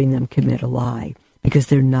helping them commit a lie because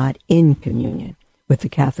they're not in communion with the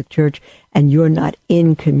Catholic Church, and you're not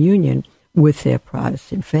in communion with their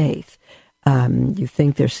Protestant faith. You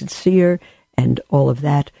think they're sincere and all of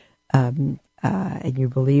that, and you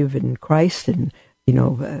believe in Christ and,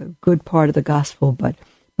 a good part of the gospel, but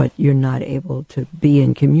you're not able to be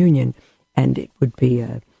in communion, and it would be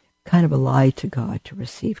a kind of a lie to God to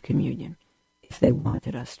receive communion if they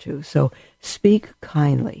wanted us to. So speak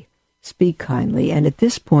kindly. Speak kindly. And at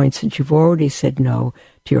this point, since you've already said no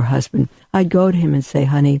to your husband, I'd go to him and say,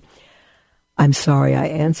 honey, I'm sorry I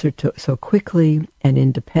answered so quickly and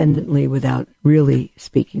independently without really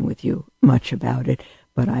speaking with you much about it,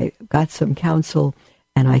 but I got some counsel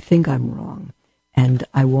and I think I'm wrong. And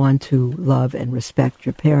I want to love and respect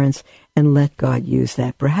your parents and let God use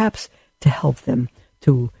that, perhaps to help them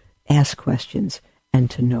to ask questions and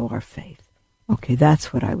to know our faith. Okay,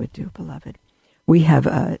 that's what I would do, beloved. We have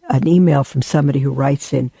an email from somebody who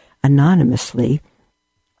writes in anonymously.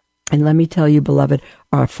 And let me tell you, beloved,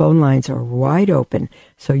 our phone lines are wide open,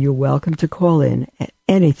 so you're welcome to call in at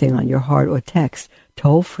anything on your heart or text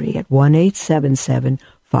toll free at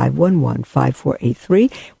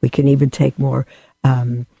 1-877-511-5483. We can even take more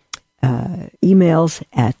emails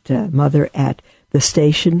at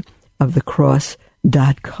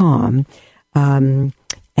mother@thestationofthecross.com.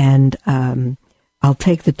 I'll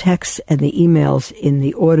take the texts and the emails in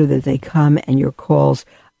the order that they come, and your calls,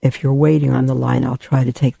 if you're waiting on the line, I'll try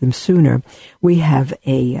to take them sooner. We have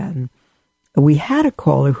we had a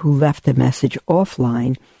caller who left a message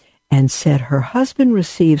offline, and said her husband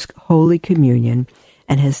receives Holy Communion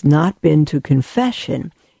and has not been to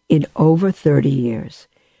confession in over 30 years.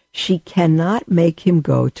 She cannot make him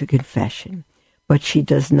go to confession, but she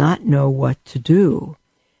does not know what to do.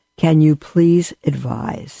 Can you please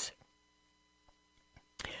advise?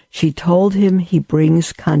 She told him he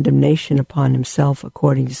brings condemnation upon himself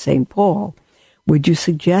according to St. Paul. Would you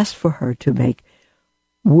suggest for her to make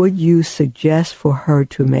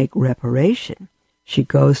reparation? She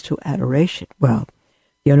goes to adoration. Well,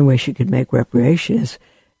 the only way she could make reparation is,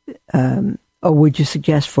 or would you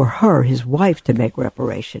suggest for her, his wife, to make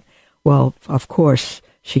reparation? Well, of course,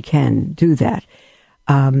 she can do that.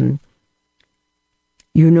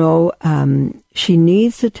 She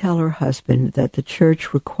needs to tell her husband that the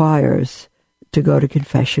church requires to go to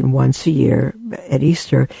confession once a year at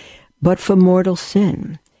Easter, but for mortal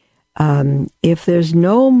sin. If there's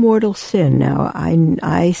no mortal sin, now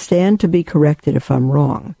I stand to be corrected if I'm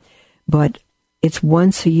wrong, but it's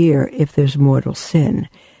once a year if there's mortal sin.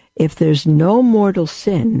 If there's no mortal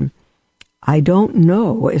sin, I don't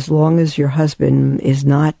know, as long as your husband is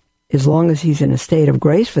not, as long as he's in a state of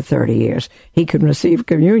grace for 30 years, he can receive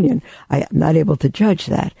communion. I'm not able to judge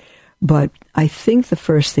that. But I think the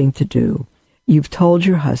first thing to do, you've told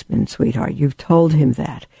your husband, sweetheart, you've told him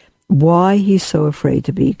that. Why he's so afraid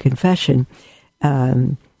to be confession,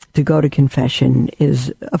 to go to confession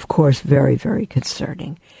is, of course, very, very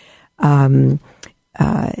concerning. Two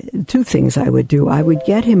things I would do. I would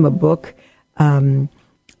get him a book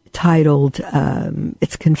titled,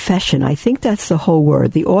 it's Confession. I think that's the whole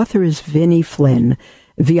word. The author is Vinny Flynn,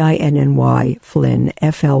 Vinny Flynn,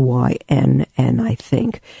 Flynn, I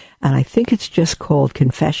think. And I think it's just called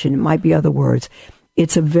Confession. It might be other words.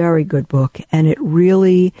 It's a very good book, and it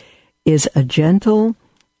really is a gentle,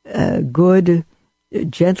 good,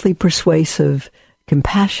 gently persuasive,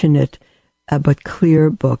 compassionate, but clear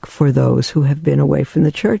book for those who have been away from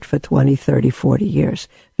the church for 20, 30, 40 years.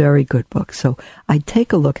 Very good book. So I'd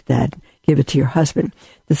take a look at that, give it to your husband.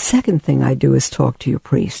 The second thing I do is talk to your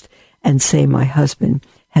priest and say, my husband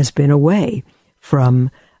has been away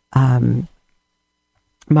from,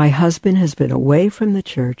 the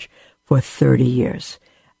church for 30 years.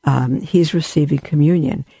 He's receiving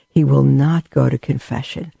communion. He will not go to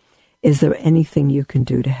confession. Is there anything you can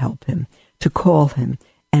do to help him, to call him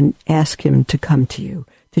and ask him to come to you,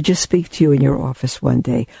 to just speak to you in your office one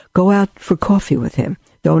day? Go out for coffee with him.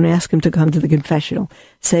 Don't ask him to come to the confessional.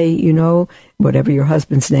 Say, whatever your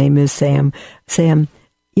husband's name is, Sam,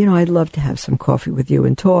 I'd love to have some coffee with you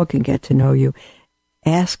and talk and get to know you.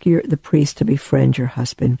 Ask the priest to befriend your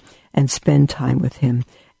husband and spend time with him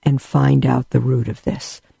and find out the root of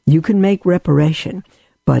this. You can make reparation,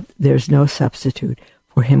 but there's no substitute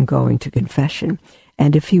for him going to confession.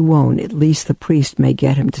 And if he won't, at least the priest may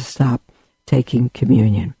get him to stop taking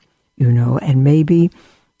communion, and maybe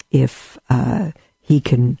if he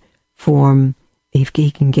can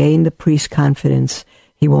gain the priest's confidence,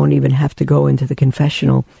 he won't even have to go into the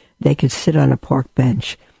confessional. They could sit on a park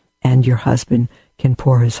bench and your husband can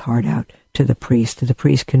pour his heart out to the priest. The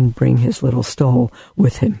priest can bring his little stole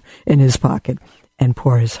with him in his pocket and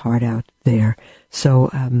pour his heart out there.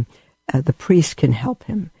 So the priest can help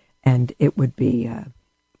him, and he'd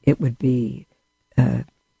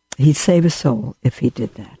save a soul if he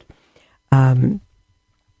did that.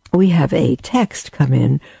 We have a text come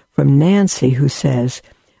in from Nancy who says,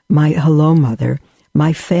 hello, Mother.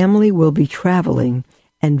 My family will be traveling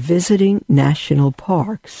and visiting national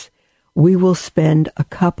parks. We will spend a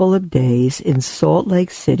couple of days in Salt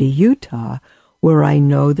Lake City, Utah, where I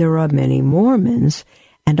know there are many Mormons,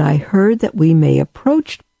 and I heard that we may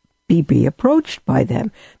be approached by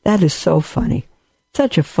them. That is so funny.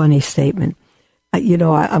 Such a funny statement.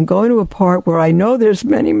 I'm going to a park where I know there's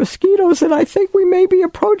many mosquitoes, and I think we may be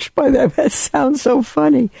approached by them. That sounds so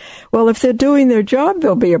funny. Well, if they're doing their job,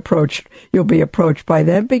 you'll be approached by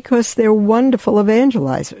them because they're wonderful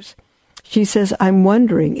evangelizers. She says, I'm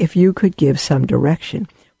wondering if you could give some direction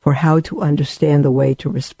for how to understand the way to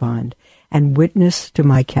respond and witness to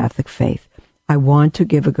my Catholic faith. I want to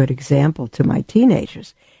give a good example to my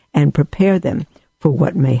teenagers and prepare them for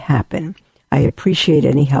what may happen. I appreciate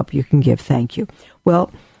any help you can give. Thank you.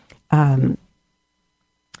 Well, I'll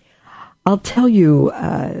tell you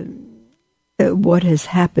what has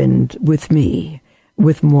happened with me,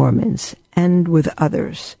 with Mormons, and with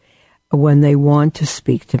others when they want to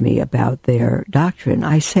speak to me about their doctrine.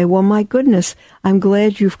 I say, well, my goodness, I'm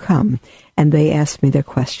glad you've come. And they ask me their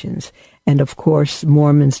questions. And of course,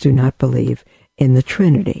 Mormons do not believe in the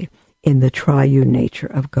Trinity, in the triune nature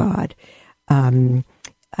of God.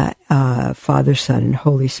 Father, Son, and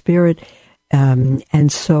Holy Spirit.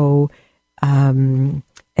 And so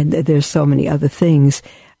and there's so many other things.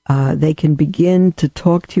 They can begin to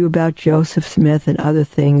talk to you about Joseph Smith and other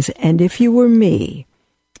things. And if you were me,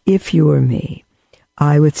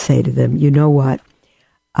 I would say to them, you know what?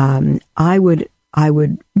 I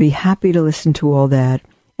would be happy to listen to all that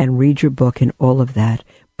and read your book and all of that.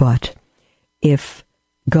 But if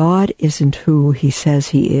God isn't who he says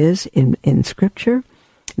he is in Scripture,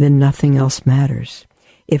 then nothing else matters.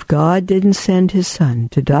 If God didn't send his Son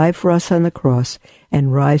to die for us on the cross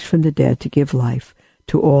and rise from the dead to give life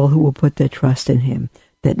to all who will put their trust in him,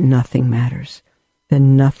 that nothing matters.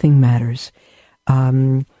 Then nothing matters.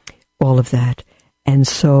 All of that. And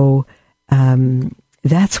so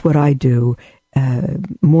that's what I do.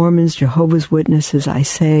 Mormons, Jehovah's Witnesses, I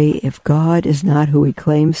say, if God is not who he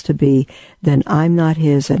claims to be, then I'm not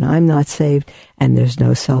his and I'm not saved, and there's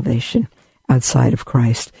no salvation outside of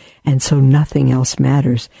Christ. And so nothing else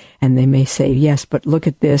matters. And they may say, yes, but look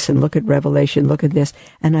at this and look at Revelation, look at this.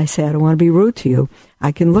 And I say, I don't want to be rude to you.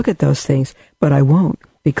 I can look at those things, but I won't,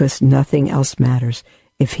 because nothing else matters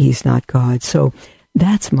if he's not God. So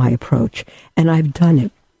that's my approach. And I've done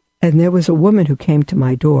it. And there was a woman who came to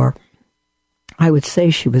my door. I would say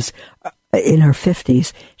she was in her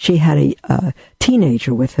 50s. She had a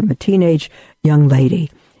teenager with him, a teenage young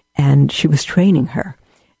lady, and she was training her.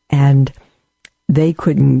 And they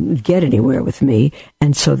couldn't get anywhere with me,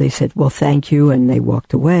 and so they said, well, thank you, and they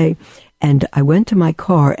walked away. And I went to my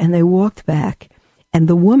car, and they walked back. And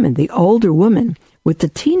the woman, the older woman, with the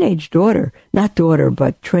teenage daughter, not daughter,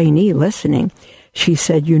 but trainee listening, she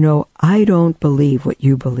said, you know, I don't believe what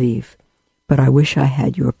you believe, but I wish I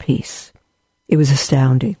had your peace. It was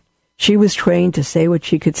astounding. She was trained to say what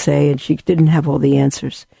she could say, and she didn't have all the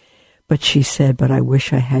answers. But she said, but I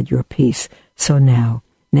wish I had your peace. So now,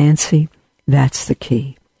 Nancy, that's the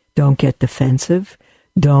key. Don't get defensive.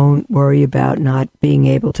 Don't worry about not being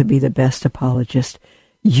able to be the best apologist.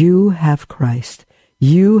 You have Christ.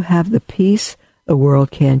 You have the peace the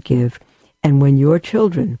world can't give. And when your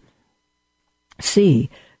children see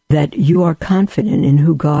that you are confident in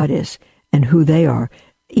who God is and who they are,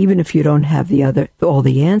 even if you don't have all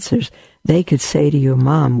the answers, they could say to you,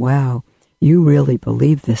 Mom, wow, you really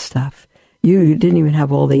believe this stuff. You didn't even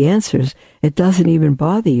have all the answers. It doesn't even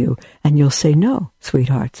bother you. And you'll say, no,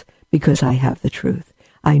 sweethearts, because I have the truth.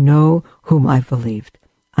 I know whom I've believed.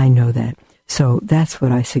 I know that. So that's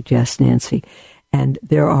what I suggest, Nancy. And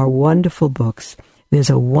there are wonderful books. There's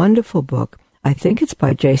a wonderful book, I think it's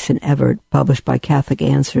by Jason Evert, published by Catholic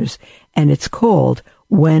Answers, and it's called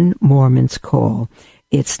When Mormons Call.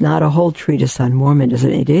 It's not a whole treatise on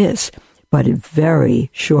Mormonism. It is, but it's very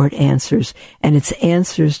short answers, and it's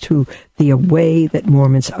answers to the way that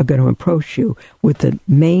Mormons are going to approach you with the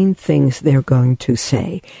main things they're going to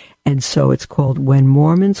say. And so it's called When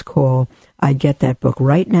Mormons Call. I get that book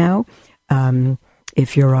right now.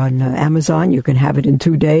 If you're on Amazon, you can have it in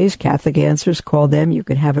 2 days. Catholic Answers, call them. You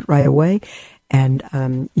can have it right away.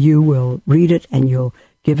 And you will read it, and you'll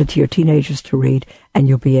give it to your teenagers to read, and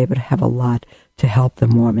you'll be able to have a lot to help the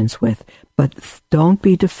Mormons with. But don't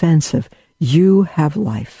be defensive. You have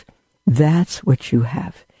life. That's what you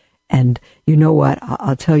have. And you know what?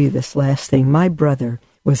 I'll tell you this last thing. My brother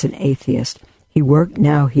was an atheist.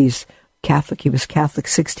 Now he's Catholic. He was Catholic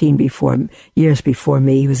 16 years before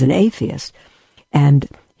me. He was an atheist. And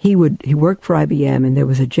he worked for IBM, and there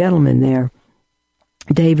was a gentleman there.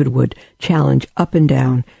 David would challenge up and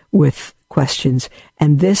down with questions,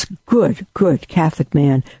 and this good Catholic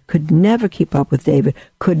man could never keep up with David,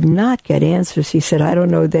 could not get answers. He said, I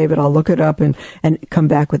don't know, David, I'll look it up and come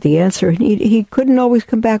back with the answer. And he couldn't always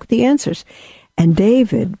come back with the answers. And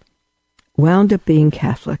David wound up being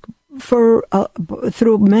Catholic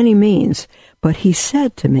through many means. But he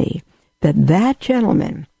said to me that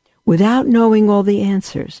gentleman, without knowing all the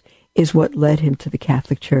answers, is what led him to the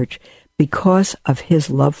Catholic Church, because of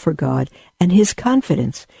his love for God and his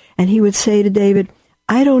confidence. And he would say to David,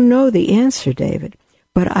 I don't know the answer, David,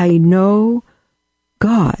 but I know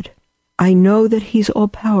God. I know that he's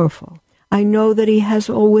all-powerful. I know that he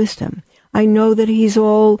has all wisdom. I know that he's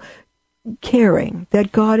all caring,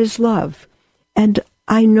 that God is love. And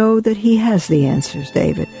I know that he has the answers,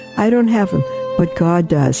 David. I don't have them, but God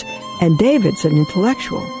does. And David's an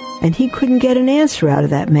intellectual, and he couldn't get an answer out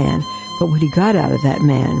of that man. But what he got out of that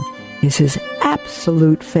man is his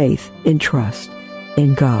absolute faith and trust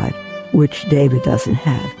in God, which David doesn't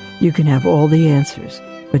have. You can have all the answers,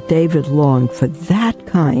 but David longed for that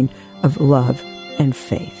kind of love and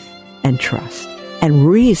faith and trust and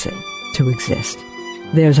reason to exist.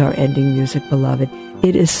 There's our ending music, beloved.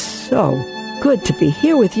 It is so good to be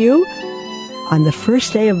here with you on the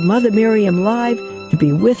first day of Mother Miriam Live, to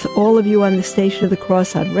be with all of you on the Station of the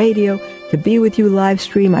Cross on radio, to be with you live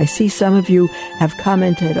stream. I see some of you have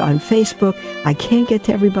commented on Facebook. I can't get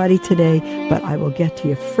to everybody today, but I will get to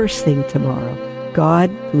you first thing tomorrow. God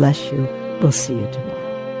bless you. We'll see you tomorrow.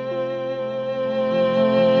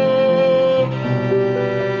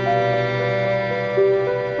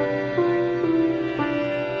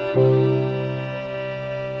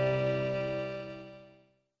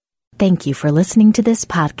 Thank you for listening to this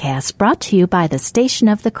podcast brought to you by the Station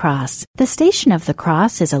of the Cross. The Station of the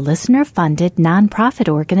Cross is a listener-funded nonprofit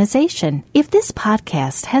organization. If this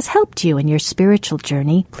podcast has helped you in your spiritual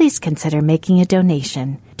journey, please consider making a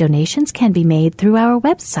donation. Donations can be made through our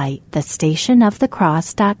website,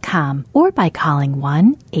 thestationofthecross.com, or by calling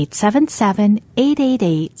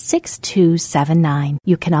 1-877-888-6279.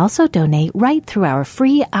 You can also donate right through our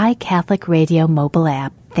free iCatholic Radio mobile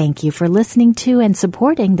app. Thank you for listening to and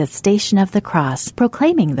supporting the Station of the Cross,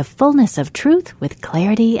 proclaiming the fullness of truth with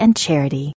clarity and charity.